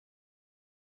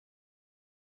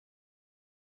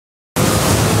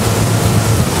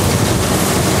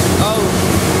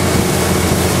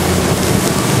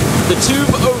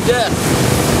Tube O' Death.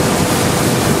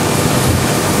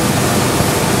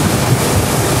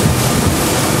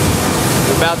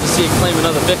 We're about to see it claim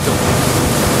another victim.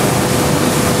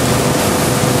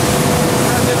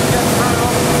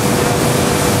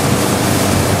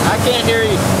 I can't hear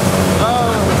you.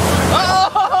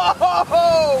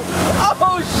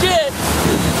 Oh shit!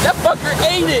 That fucker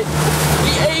ate it!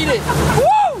 He ate it! Woo!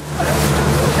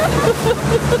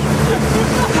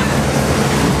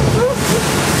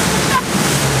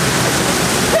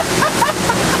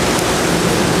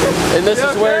 And this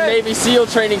is where Navy SEAL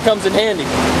training comes in handy.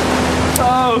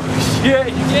 Oh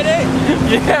shit, you get it?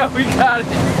 Yeah, we got it.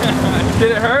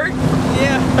 Did it hurt?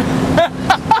 Yeah.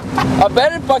 I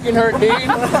bet it fucking hurt, dude.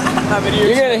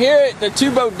 You're gonna hear it. The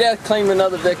Tube O' Death claimed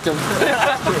another victim.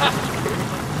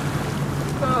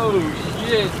 Oh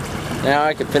shit. Now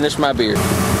I can finish my beer. You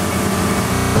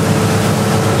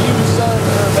sons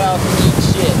are about to eat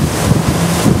shit.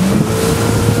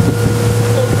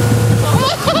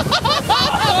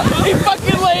 He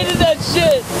fucking landed that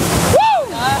shit. Woo!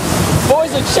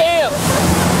 Boy's a champ.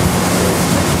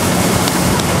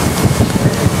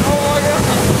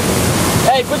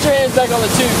 Hey, put your hands back on the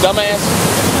tube, dumbass.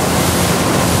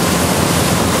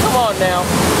 Come on now.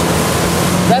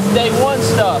 That's day one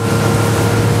stuff.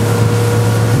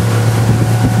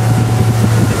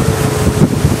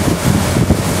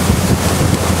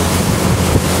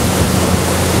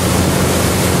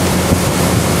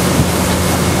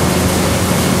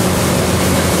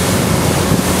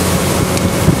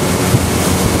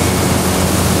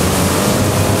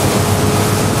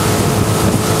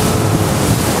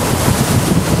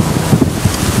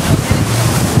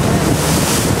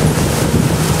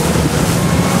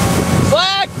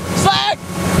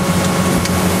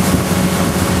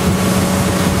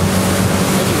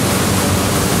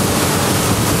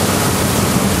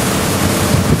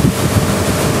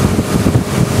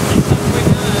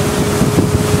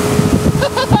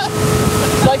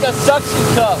 A suction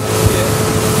cup.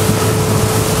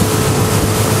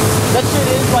 That shit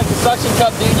is like a suction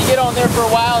cup, dude. You get on there for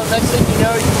a while, and next thing you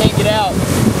know, you can't get out.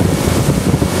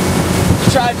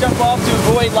 You try to jump off to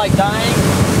avoid like dying,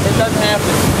 it doesn't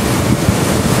happen.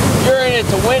 You're in it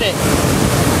to win it.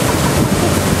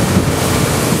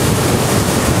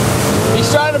 He's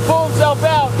trying to pull himself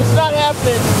out. It's not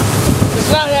happening. It's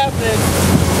not happening.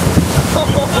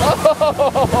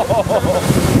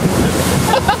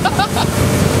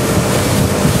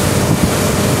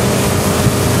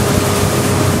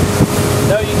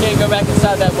 No, you can't go back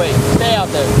inside that way. Stay out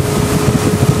there.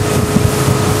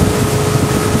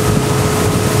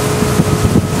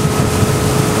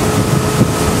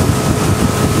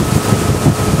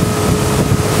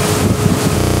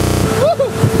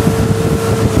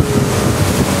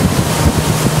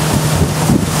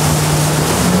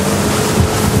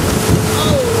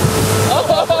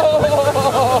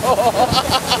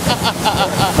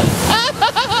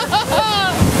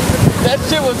 That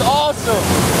shit was awesome.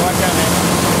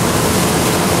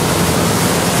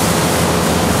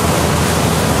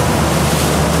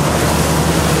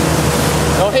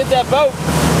 Don't hit that boat.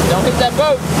 Don't hit that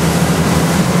boat.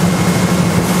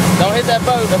 Don't hit that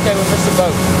boat. Okay, we missed the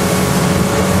boat.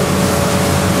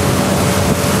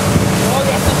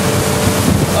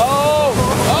 Oh!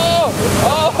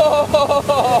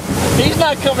 He's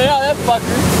not coming out, that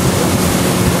fucker.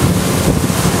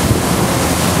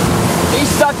 He's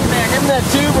stuck in there. Him and that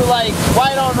tube are like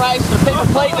white on rice with a paper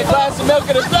plate and a glass of milk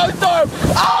and a snowstorm.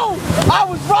 Oh! I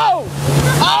was wrong!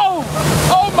 Oh!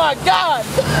 Oh my God!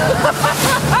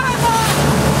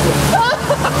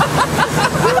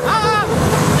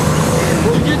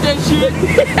 You get that shit?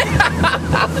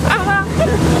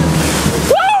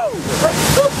 Woo!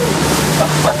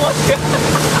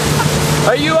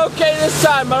 Are you okay this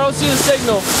time? I don't see the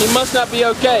signal. He must not be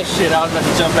okay. Shit, I was about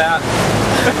to jump out.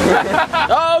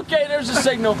 Oh, okay, there's a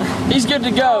signal. He's good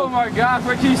to go. Oh my God,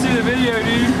 wait till you see the video,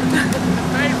 dude.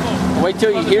 Painful. Wait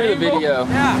till you hear the video.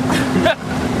 Yeah.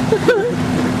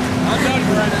 I'm done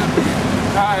right now.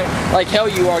 Alright. Like hell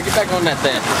you are. Get back on that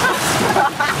thing.